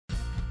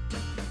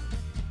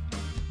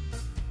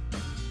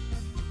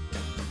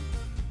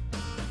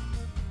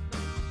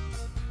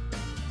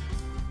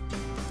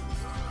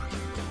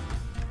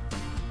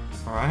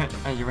Alright,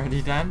 are you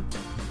ready, Dan?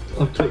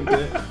 I've clicked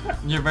it.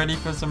 You ready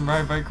for some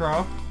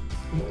Robocraft?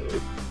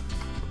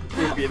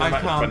 We'll be in a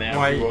match for now,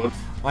 everyone.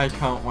 I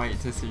can't wait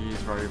to see his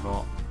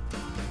robot.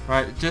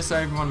 Right, just so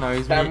everyone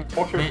knows, Dan,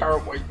 what's your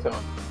current wait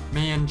time?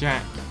 me and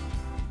Jack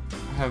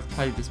have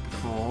played this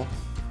before,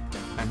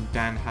 and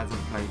Dan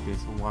hasn't played this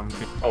one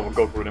bit. Oh my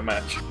god, we're in a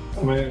match.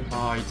 I mean,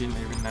 Oh, he didn't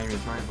even name his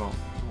robot.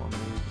 What a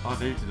move. Oh,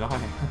 neither did I.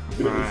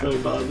 it's gonna be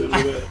so bad,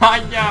 isn't it? I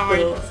can't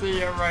wait to see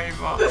your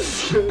robot.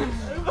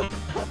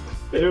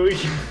 Here we go.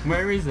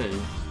 Where is he?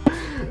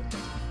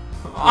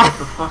 What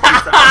the fuck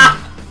is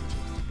that?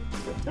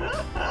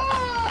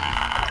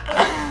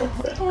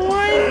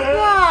 What is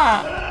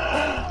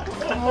that?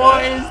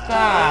 What is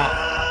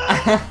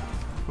that?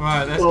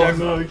 Right, let's go.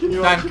 No, can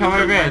you Dan, actually come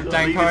over go here. back?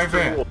 Dan, come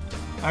over here.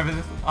 Over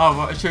this. Oh,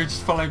 what? Should we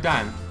just follow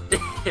Dan?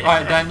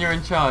 Right, Dan, you're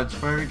in charge.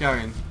 Where are we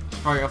going?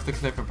 Straight off the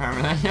cliff,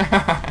 apparently.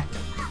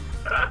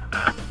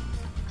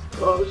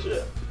 Oh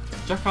shit.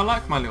 Jack, I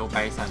like my little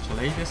base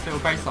actually. This little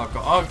base I've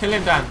got. Oh, kill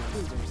him, Dan.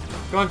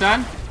 Go on,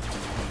 Dan.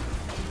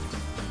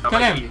 Kill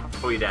him.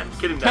 For you, Dan.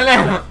 Kill him, Kill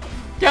Dan. him.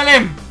 Kill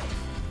him.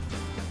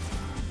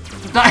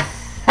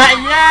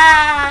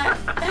 Yeah!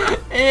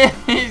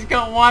 He's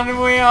got one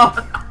wheel.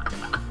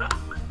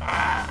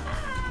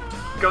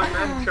 Go on,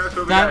 Dan. Show us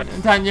where we're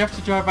going. Dan, you have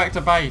to drive back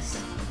to base.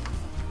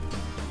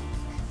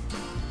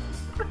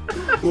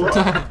 What?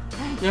 Dan,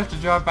 you have to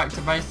drive back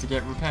to base to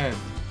get repaired.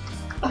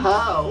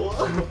 How?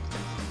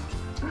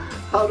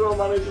 How do I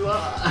manage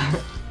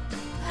that?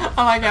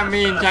 I like how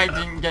me and Jack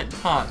didn't get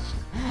touched,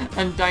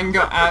 and Dan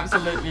got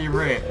absolutely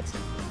ripped.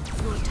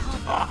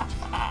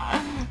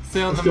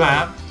 See on the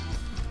map?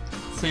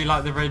 See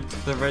like the red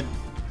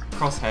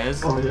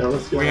crosshairs? Oh yeah,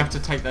 let's go. We have to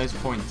take those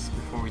points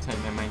before we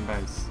take their main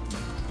base.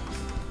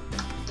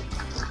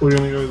 We're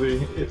gonna go the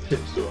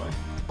hipster way.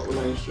 Not the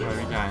mainstream Where are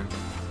we way. going?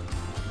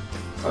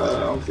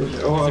 I'm thinking.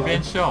 Is Oh, he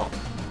being shot?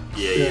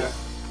 Yeah, yeah.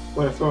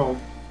 Where from?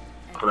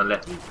 On the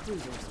left.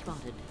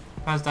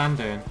 How's Dan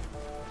doing?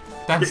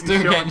 Dan's Getting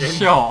still shot getting again.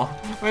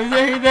 shot.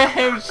 Who the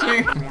hell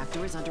shooting?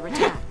 Reactor is under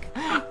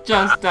attack.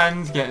 Just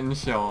Dan's getting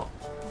shot.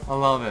 I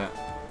love it.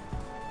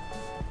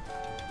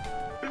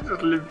 He's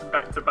just limping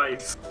back to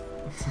base.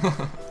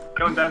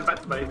 Go on, Dan.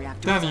 Back to base.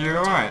 Dan, are you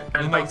alright?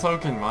 You're not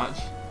talking much.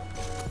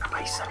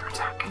 Base under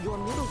attack. Your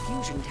middle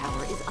fusion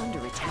tower is under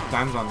attack.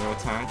 Dan's under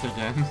attack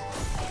again.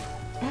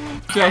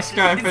 Just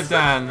go for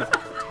Dan.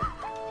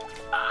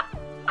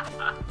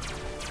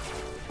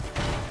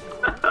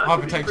 I'll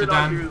protect you,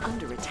 Dan.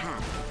 Under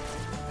attack.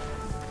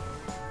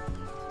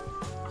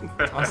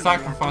 I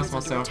sacrificed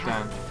myself,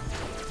 Dan.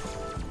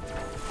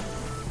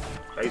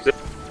 Chase it.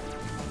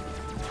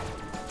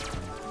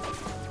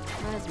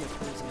 Plasma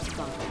cruiser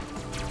spotted.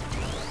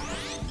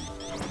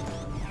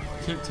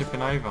 Keep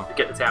tipping over.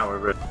 Get the tower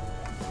over it.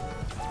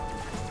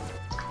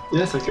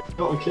 Yes, I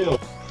got a kill.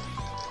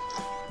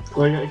 Did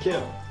I get a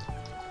kill?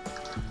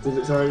 Does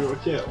it say I got a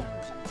kill?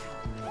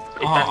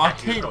 Oh, I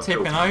keep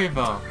tipping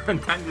over.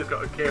 And Dan just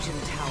got a kill.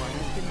 Fusion tower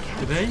has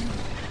been Did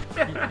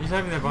captured. he? He's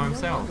over there by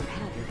himself.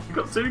 He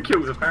got 2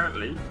 kills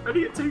apparently. How did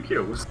he get 2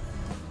 kills?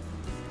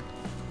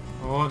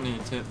 Oh, I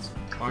need tips.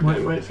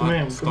 Wait for me,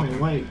 I'm coming.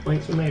 Wait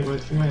for me,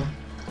 wait for me.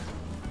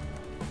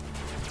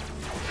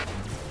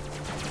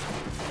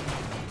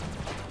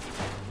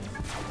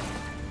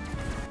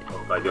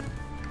 Oh, baby.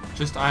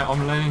 Just,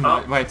 I'm learning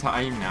the way to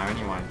aim now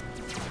anyway.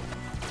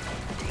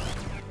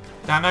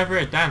 Dan, over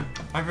here, Dan.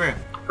 Over here.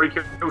 3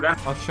 kill, Dan.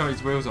 I've shot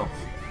his wheels off.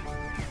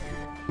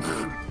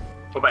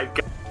 What about his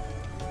gun?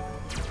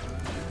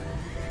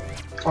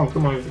 I'll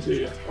come over to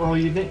you. Oh,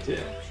 you nicked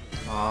it.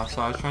 Ah,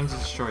 so I was trying to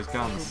destroy his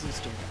guns.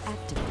 Booster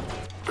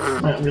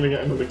activated. Right, I'm gonna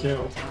get another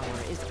kill.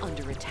 Tower is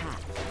under attack.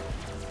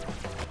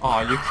 Oh,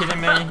 are you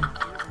kidding me?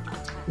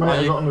 Mate,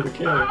 I you- got another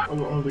kill. I got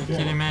another kill.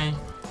 Kidding me?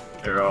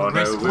 There are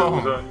no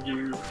Respawn. wheels on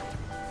you.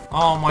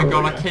 Oh my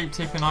god, I yeah. keep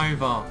tipping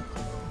over.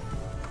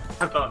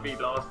 Like me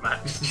last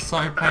match. This is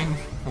so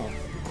painful.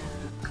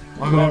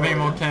 I've got to be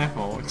more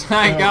careful.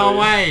 Dan, go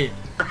away!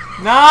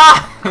 No!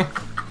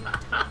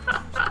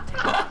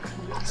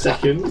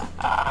 Second.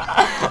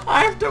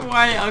 I have to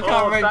wait, I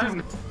can't wait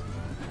Dan.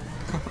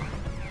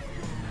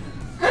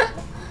 to...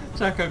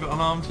 Jack, I got an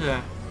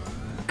armchair.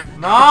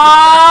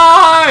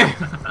 No!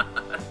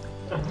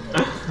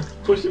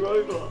 Push him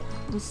over.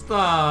 I'm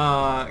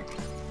stuck.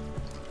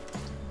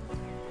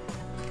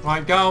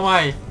 Right, go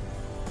away.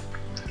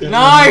 Get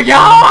No, him. go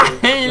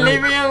away!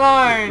 Leave me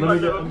alone! Let me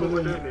get We're under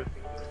doing the... it.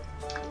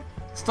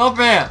 Stop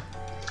it!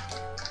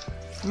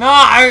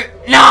 No!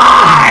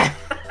 No!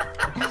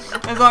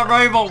 It's like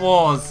Robot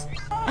Wars.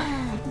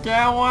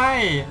 Get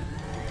away!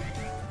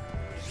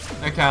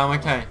 Okay, I'm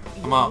okay.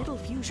 I'm Your up. middle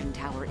fusion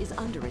tower is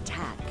under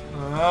attack.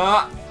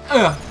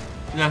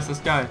 Yes, let's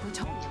go.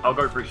 I'll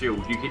go for a shield.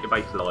 You keep the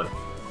base alive.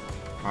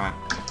 Right,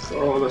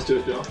 Oh, let's do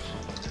it, Josh.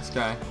 let's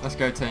go. Let's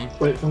go, team.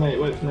 Wait for me,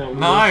 wait for me.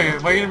 No,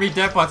 we're gonna be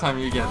dead by the time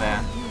you get there.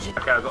 Fusion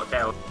Okay, I've got a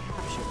tail.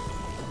 captured.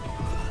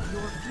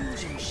 Your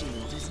fusion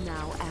shield is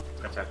now active.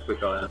 Let's have a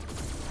quick eye.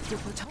 Your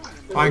proton.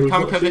 Right, We've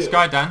come got kill this shield.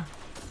 guy, Dan.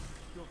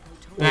 Your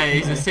proton. There,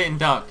 he's a sitting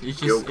duck. He's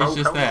just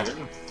there. Your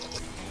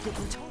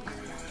proton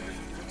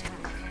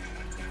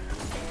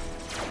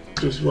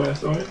Just where,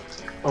 sorry?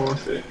 Oh, I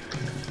see.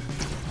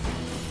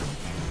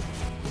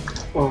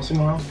 Oh,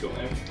 someone else got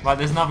him. Right,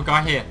 there's another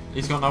guy here.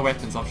 He's got no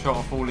weapons. I've shot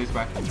off all his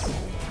weapons.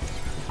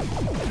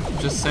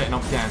 Just setting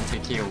up Dan to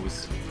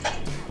kills.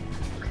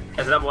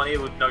 There's another one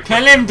here with no.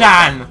 Kill him,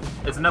 Dan!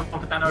 There's another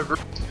one for Dan over.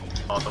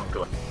 Oh, don't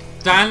go.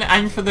 Dan,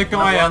 aim for the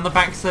guy on the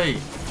back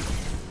seat.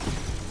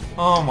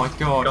 Oh my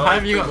god. How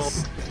have you got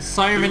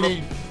so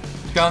many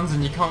guns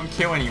and you can't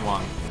kill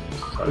anyone?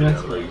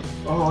 Yes,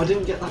 oh, I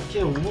didn't get that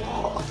kill.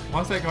 What?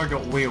 Why's that guy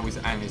got wheels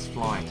and is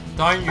flying?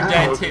 Don't you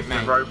dare tip me.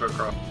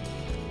 Robocraft.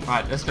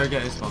 Right, let's go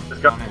get this one.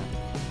 Let's go. Come in.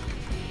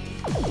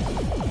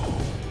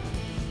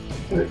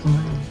 Wait, come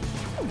on.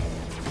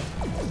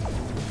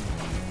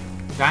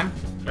 Dan?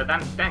 Yeah,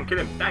 Dan, kill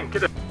him. Dan,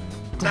 kill him.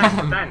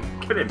 Dan. Dan,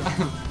 kill him.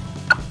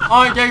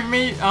 Oh, it gave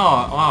me...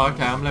 Oh,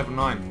 okay, I'm level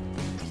 9.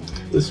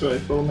 This way,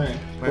 follow me.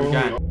 Where we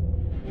going?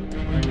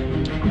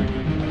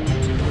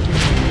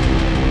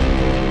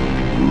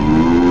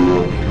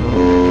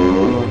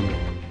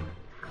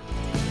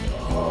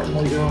 Oh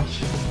my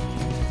gosh.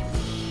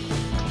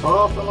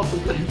 Oh, I fell off the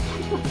cliff.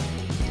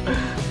 I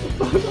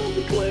fell down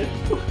the cliff.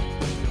 Oh,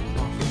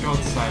 for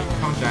God's sake,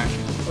 calm down.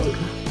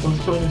 I was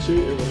trying to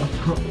shoot him and I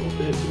fell off the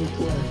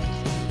cliff.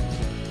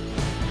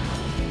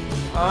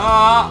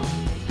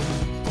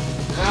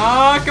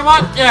 Come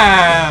on,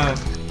 yeah!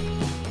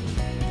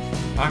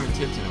 I haven't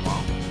tipped in a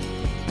while.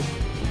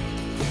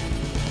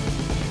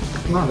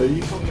 No,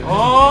 you can't get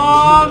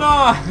Oh, no!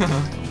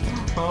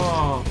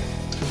 Oh.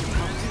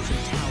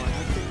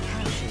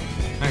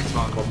 Next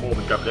one. Got more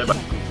than covered there, but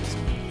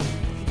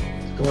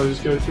Can I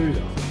just go through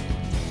that?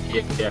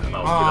 yeah.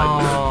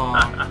 Oh.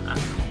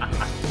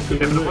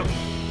 Did we win?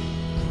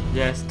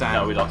 Yes, Dan.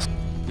 No, we lost.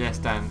 Yes,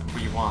 Dan,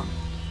 we won.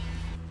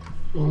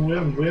 Well,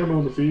 we have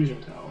all the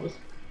fusion towers.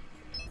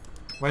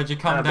 Where'd you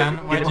come, Dan?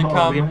 Where'd you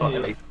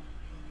come?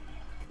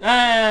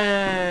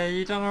 Hey,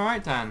 you done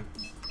alright, Dan.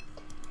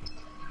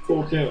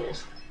 4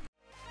 kills.